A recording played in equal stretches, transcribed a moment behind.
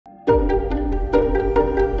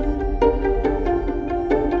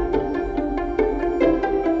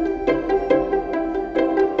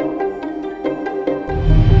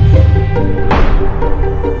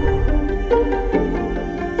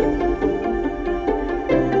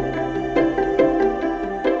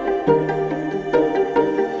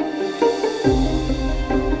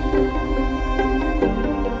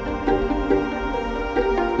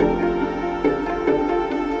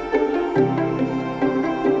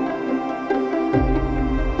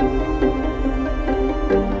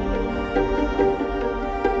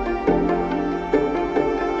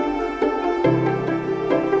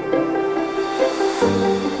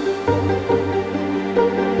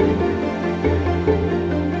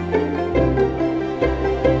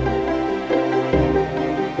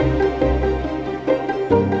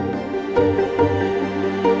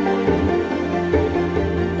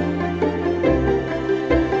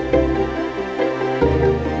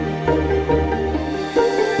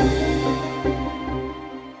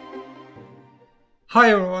Hi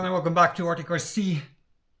everyone and welcome back to Arctic RC.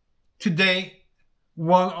 Today,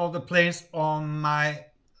 one of the planes on my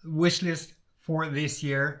wish list for this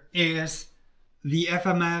year is the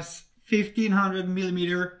FMS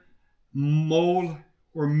 1500mm Maule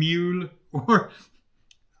or Mule, or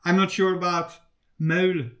I'm not sure about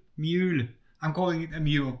Mule. I'm calling it a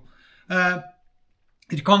Mule.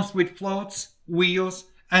 It comes with floats, wheels,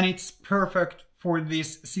 and it's perfect for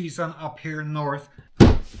this season up here north.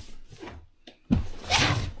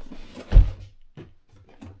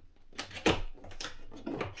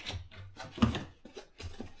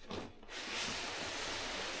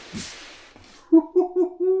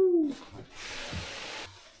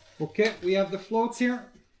 Okay, we have the floats here.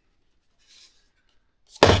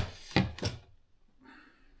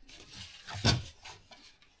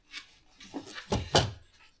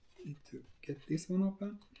 Need to get this one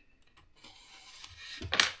open.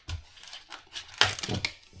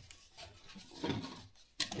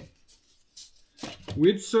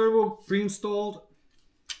 With servo pre-installed.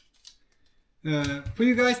 For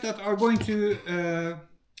you guys that are going to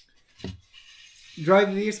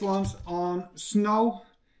drive these ones on snow,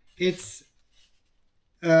 it's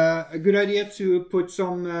a good idea to put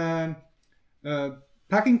some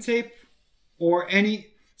packing tape or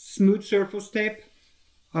any smooth surface tape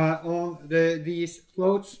on these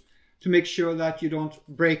floats to make sure that you don't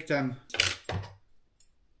break them.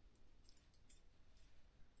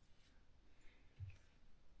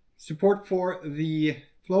 Support for the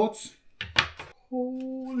floats.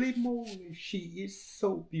 Holy moly, she is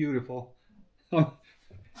so beautiful.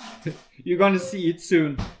 You're gonna see it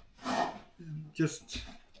soon. Just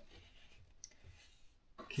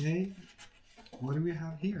okay, what do we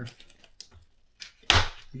have here? I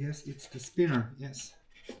guess it's the spinner. Yes,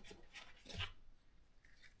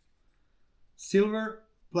 silver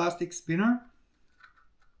plastic spinner.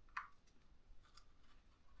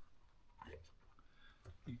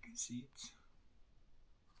 You can see it.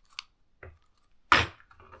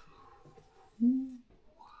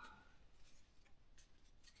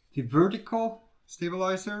 The vertical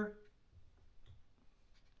stabilizer.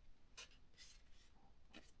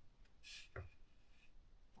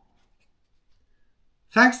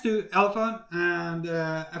 Thanks to Elefun and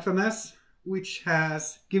FMS, which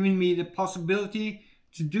has given me the possibility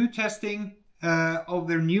to do testing of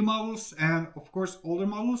their new models and of course older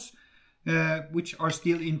models, which are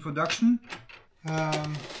still in production. I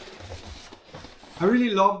really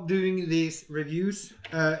love doing these reviews.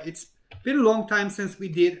 It's been a long time since we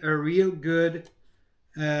did a real good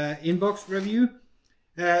inbox review.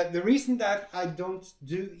 The reason that I don't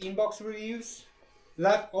do inbox reviews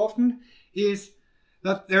that often is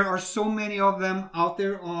that there are so many of them out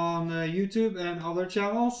there on YouTube and other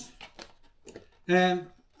channels, and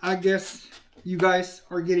I guess you guys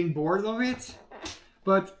are getting bored of it.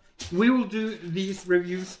 But we will do these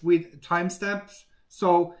reviews with timestamps,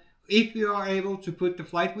 so if you are able to put the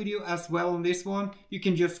flight video as well on this one, you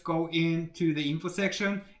can just go into the info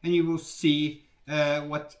section and you will see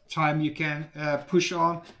what time you can push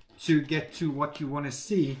on to get to what you want to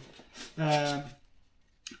see.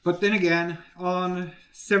 But then again, on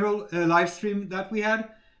several live streams that we had,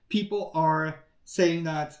 people are saying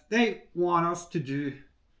that they want us to do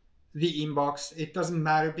the inbox. It doesn't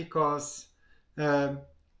matter because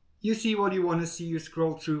you see what you want to see, you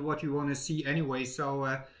scroll through what you want to see anyway.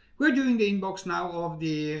 So we're doing the inbox now of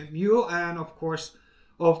the Mule and of course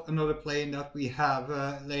of another plane that we have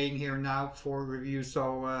laying here now for review.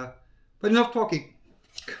 So, but enough talking.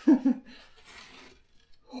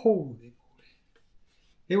 Holy.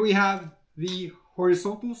 Here we have the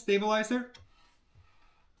horizontal stabilizer,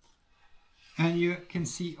 and you can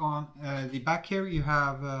see on the back here you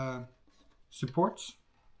have supports.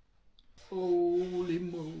 Holy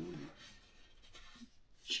moly,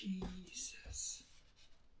 Jesus,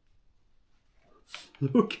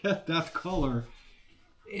 look at that color,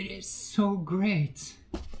 it is so great.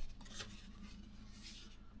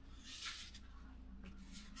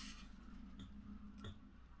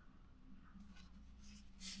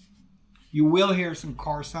 You will hear some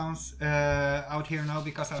car sounds out here now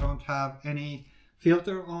because I don't have any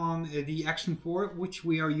filter on the Action 4, which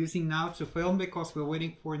we are using now to film because we're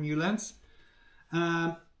waiting for a new lens.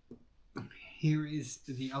 Here is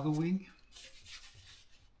the other wing.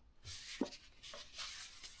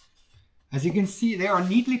 As you can see, they are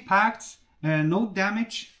neatly packed, no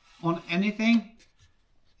damage on anything.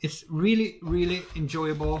 It's really, really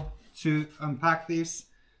enjoyable to unpack this,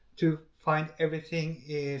 to find everything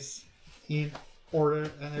is in order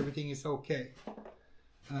and everything is okay.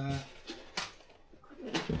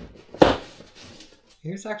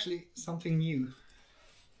 Here's actually something new.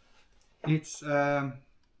 It's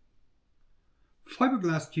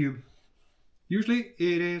fiberglass tube. Usually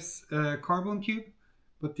it is a carbon tube,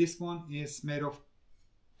 but this one is made of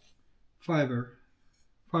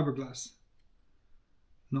fiberglass.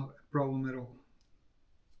 Not a problem at all.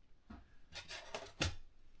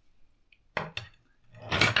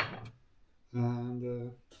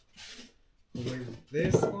 And with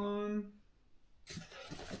this one,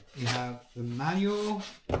 we have the manual.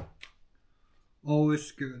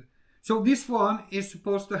 Always good. So this one is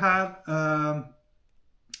supposed to have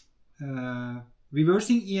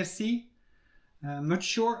reversing ESC. I'm not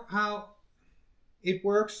sure how it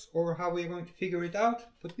works or how we are going to figure it out,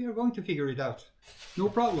 but we are going to figure it out. No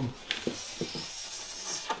problem.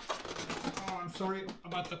 Oh, I'm sorry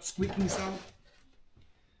about that squeaking sound.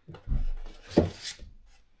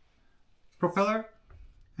 Propeller,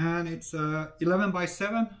 and it's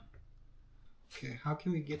 11x7. Okay, how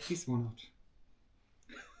can we get this one out?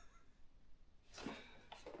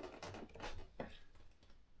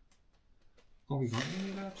 Oh, we got any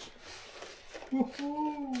of that?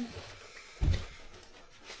 Woohoo!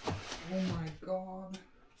 Oh my god.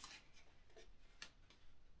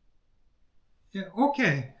 Yeah,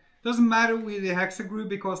 okay. Doesn't matter with the Hexagroup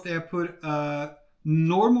because they have put a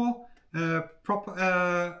normal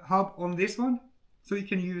hub on this one. So you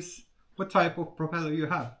can use what type of propeller you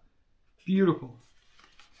have. Beautiful.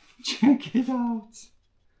 Check it out.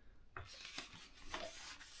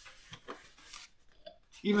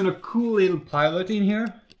 Even a cool little pilot in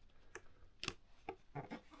here.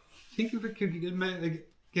 Think if we could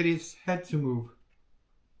get his head to move.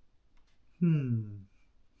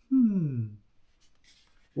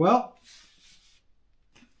 Well,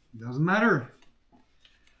 doesn't matter.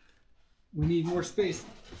 We need more space.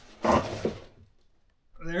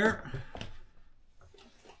 There.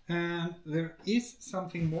 And there is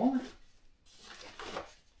something more.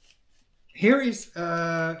 Here is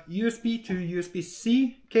a USB to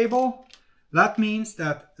USB-C cable. That means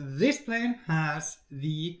that this plane has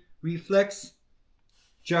the Reflex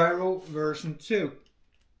Gyro version 2.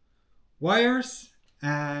 Wires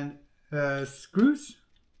and screws.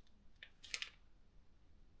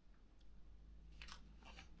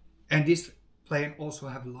 And this plane also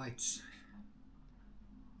have lights.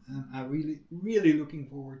 And I'm really looking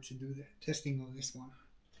forward to do the testing of this one.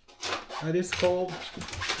 That is called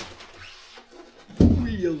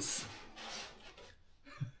wheels.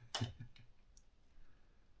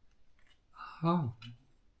 Oh,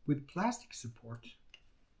 with plastic support.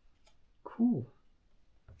 Cool.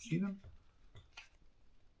 See them?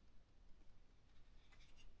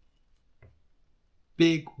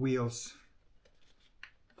 Big wheels.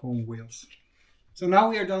 Foam wheels. So now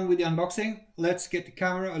we are done with the unboxing. Let's get the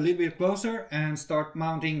camera a little bit closer and start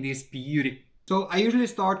mounting this beauty. So I usually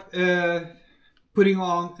start putting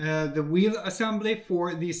on the wheel assembly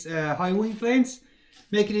for these high wing planes,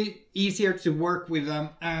 making it easier to work with them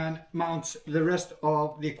and mount the rest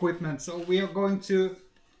of the equipment. So we are going to,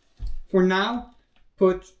 for now,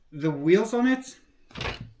 put the wheels on it.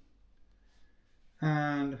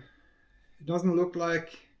 And it doesn't look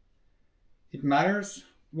like it matters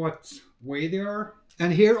what way they are.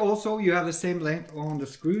 And here also you have the same length on the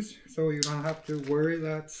screws, so you don't have to worry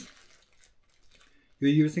that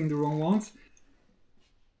you're using the wrong ones.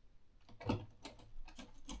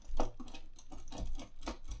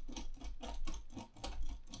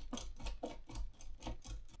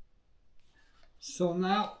 So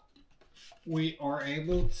now we are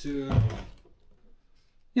able to,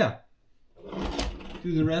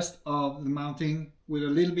 do the rest of the mounting with a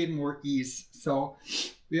little bit more ease. So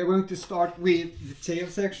we are going to start with the tail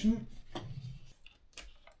section,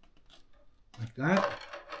 like that.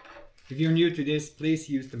 If you're new to this, please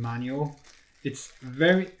use the manual. It's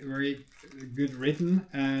very good written,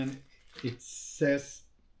 and it says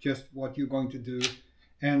just what you're going to do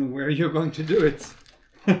and where you're going to do it.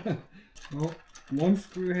 Well, one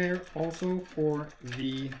screw here also for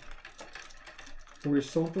the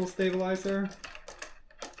horizontal stabilizer.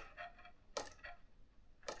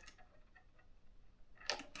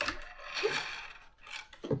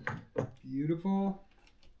 Beautiful.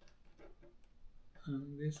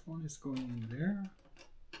 And this one is going in there,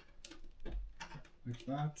 like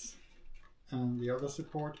that. And the other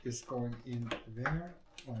support is going in there,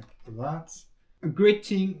 like that. A great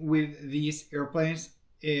thing with these airplanes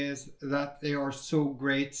is that they are so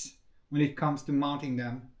great when it comes to mounting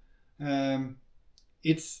them.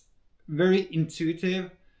 It's very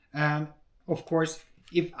intuitive, and of course,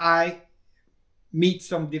 if I meet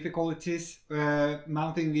some difficulties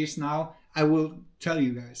mounting this now, I will tell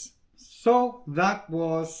you guys. So that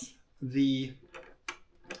was the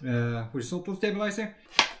horizontal stabilizer.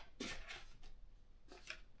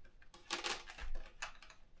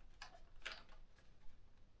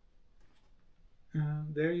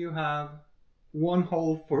 there you have one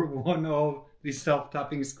hole for one of the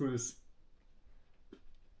self-tapping screws.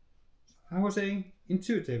 I was saying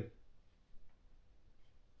intuitive,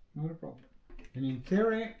 not a problem. And in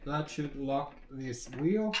theory, that should lock this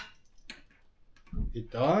wheel. It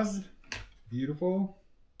does. Beautiful.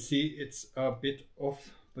 See, it's a bit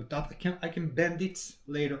off, but that I can bend it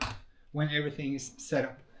later when everything is set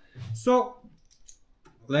up. So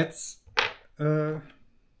let's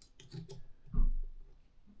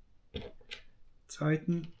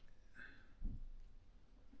tighten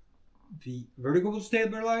the vertical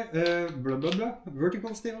stabilizer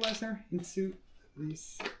into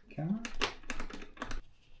this camera.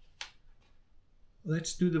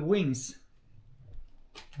 Let's do the wings.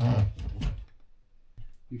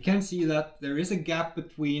 You can see that there is a gap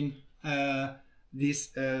between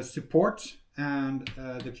this support and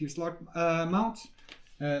the fuselage mount.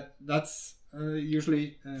 That's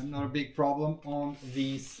usually not a big problem on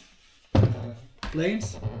these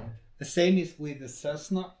planes. The same is with the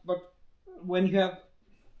Cessna, but when you have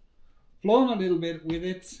flown a little bit with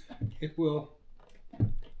it, it will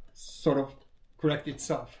sort of correct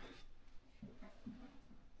itself.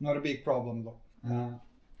 Not a big problem though.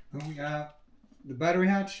 Then we have the battery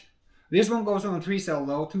hatch. This one goes on a 3-cell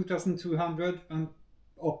though, 2200 and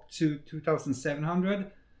up to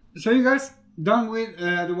 2700. So you guys, done with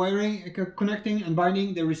the wiring, connecting and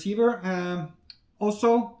binding the receiver.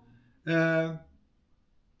 Also, the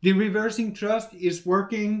reversing thrust is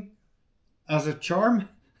working as a charm.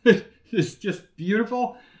 It's just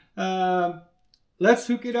beautiful. Let's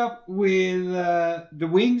hook it up with the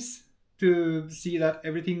wings to see that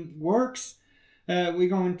everything works. We're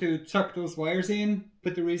going to tuck those wires in,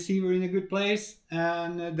 put the receiver in a good place,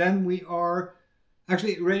 and then we are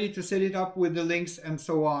actually ready to set it up with the links and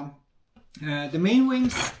so on. The main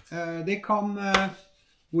wings, they come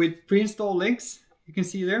with pre-installed links, you can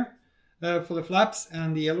see there, for the flaps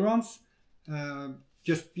and the ailerons.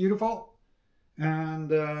 Just beautiful.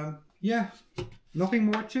 And yeah, nothing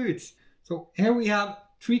more to it. So here we have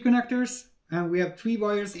 3 connectors. And we have 3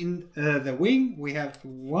 wires in the wing. We have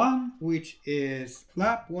 1 which is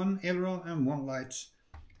flap, 1 aileron and 1 light.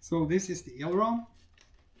 So this is the aileron.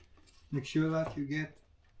 Make sure that you get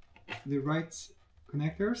the right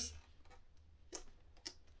connectors.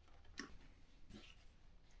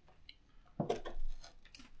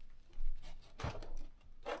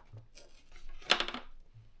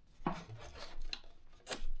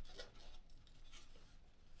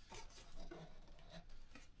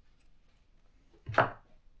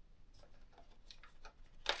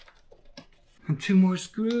 And 2 more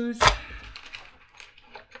screws.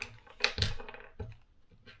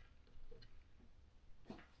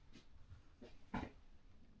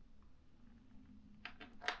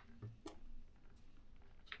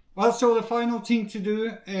 Well, so the final thing to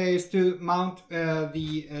do is to mount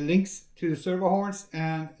the links to the servo horns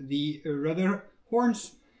and the rudder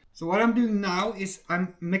horns. So what I'm doing now is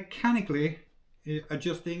I'm mechanically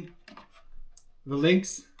adjusting the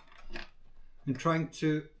links and trying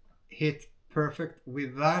to hit perfect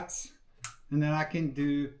with that, and then I can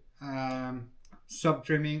do sub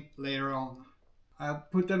trimming later on. I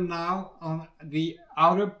put them now on the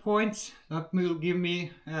outer points. That will give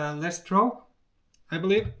me less throw, I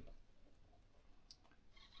believe.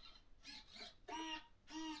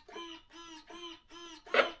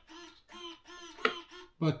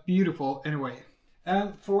 But beautiful anyway.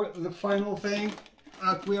 And for the final thing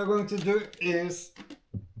that we are going to do is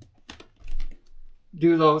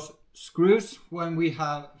do those screws when we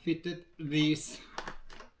have fitted these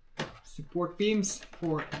support beams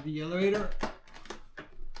for the elevator,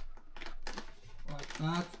 like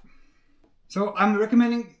that. So I'm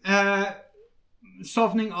recommending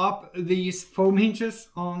softening up these foam hinges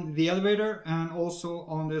on the elevator and also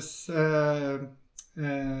on this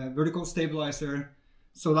vertical stabilizer,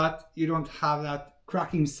 so that you don't have that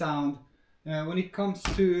cracking sound. When it comes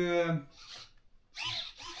to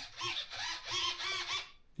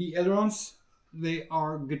the ailerons, they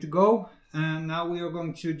are good to go. And now we are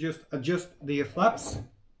going to just adjust the flaps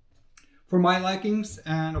for my likings,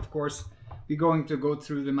 and of course we're going to go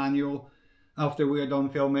through the manual after we are done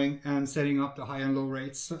filming and setting up the high and low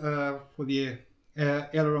rates for the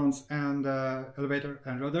ailerons and elevator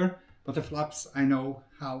and rudder. But the flaps, I know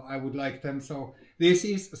how I would like them. So this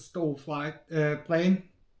is a stall flight plane,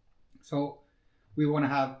 so we want to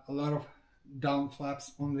have a lot of down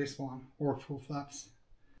flaps on this one, or full flaps.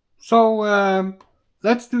 So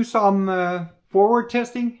let's do some forward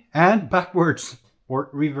testing and backwards, or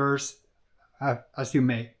reverse, as you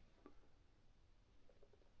may.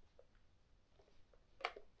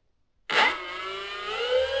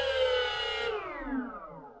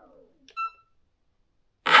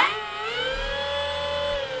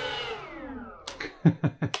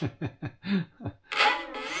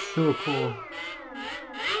 So cool.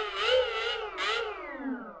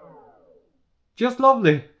 Just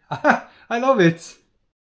lovely. I love it.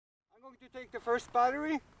 I'm going to take the first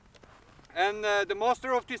battery, and the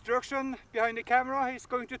master of destruction behind the camera is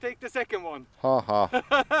going to take the second one. Haha.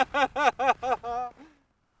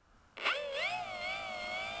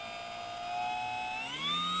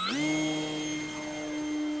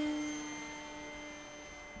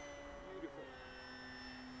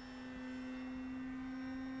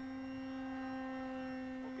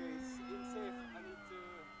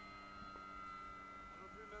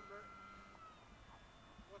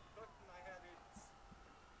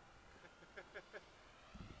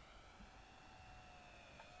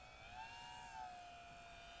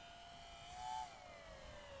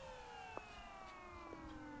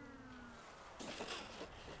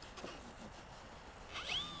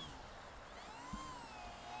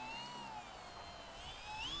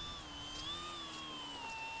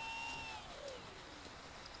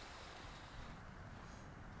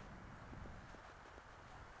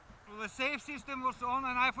 The save system was on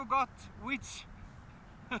and I forgot which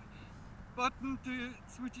button to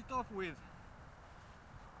switch it off with.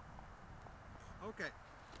 Okay.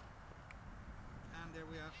 And there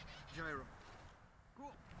we have gyro.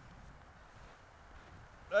 Cool.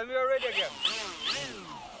 Then we are ready again.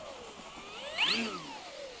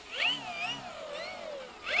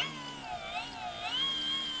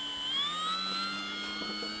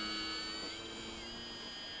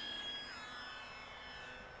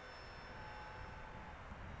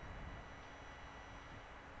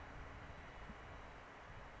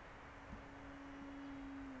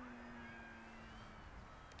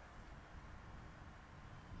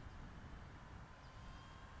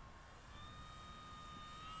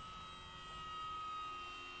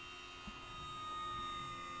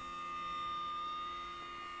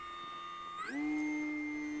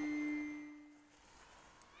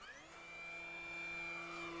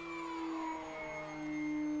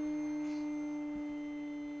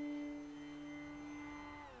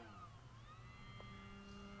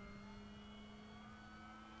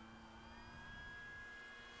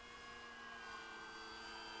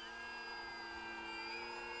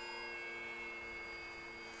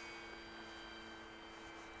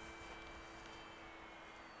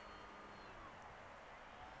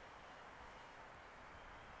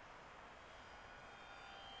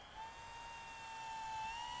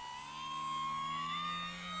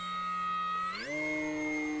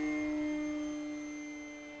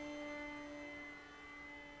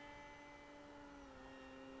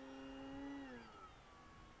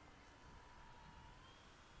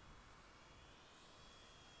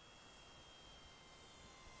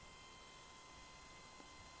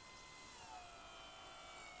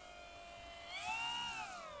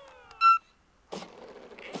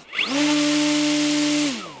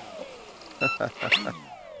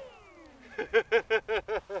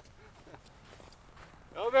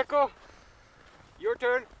 Beko, your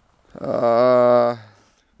turn.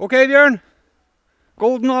 Okay, Bjørn.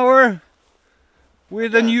 Golden hour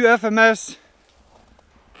with the new FMS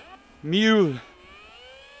Maule.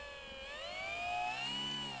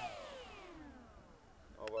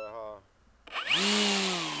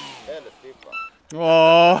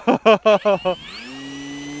 Oh.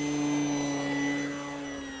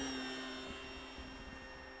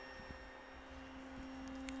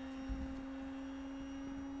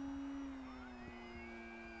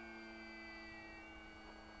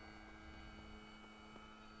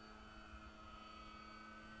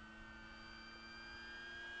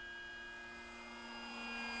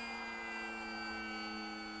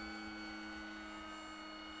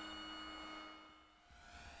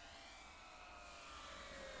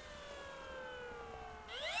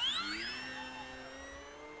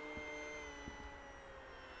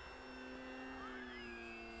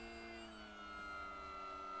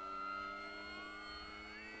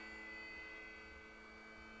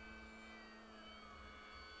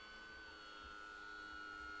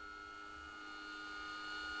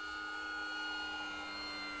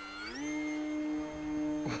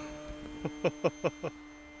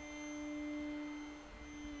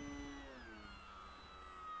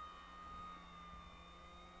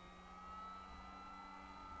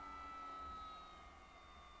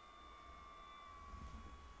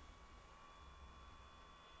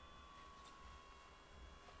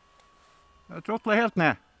 Jag trottlar helt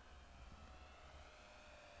ned.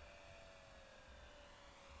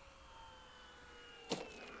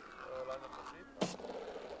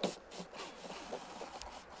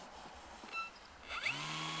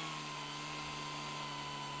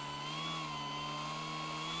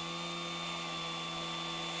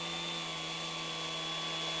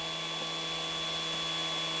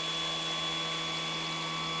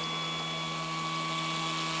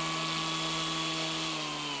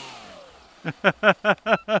 Det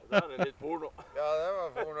der litt porno. Ja, det var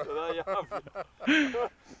porno. Det er jævlig.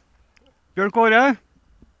 Bjørn Kåre,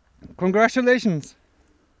 congratulations!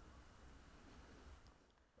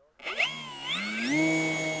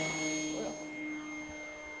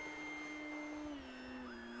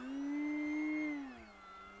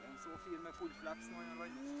 Så fin med full flaps når han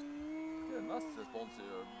lander. Det er mest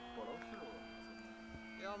responsiv balanse.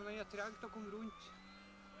 Ja, men den er tregt å komme rundt.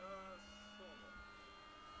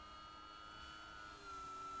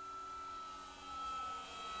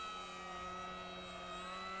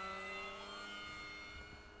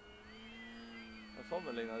 Jeg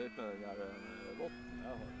sammenligner litt med den der rotten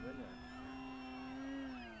jeg har. Den er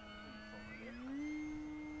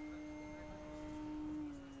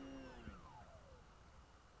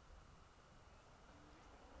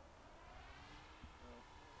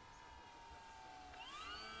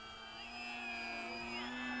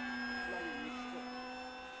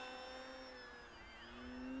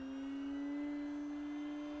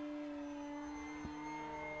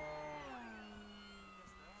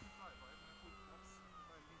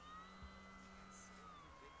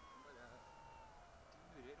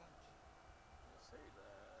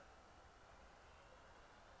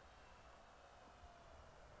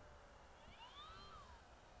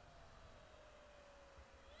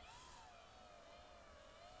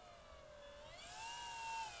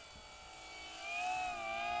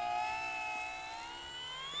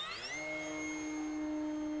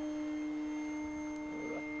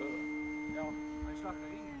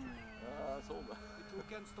Vi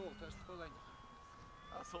tok en ståltest på den.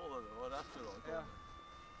 Jeg så det, det var rett før. Ja.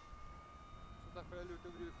 Så derfor er det lurt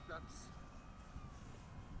å bruke flaps.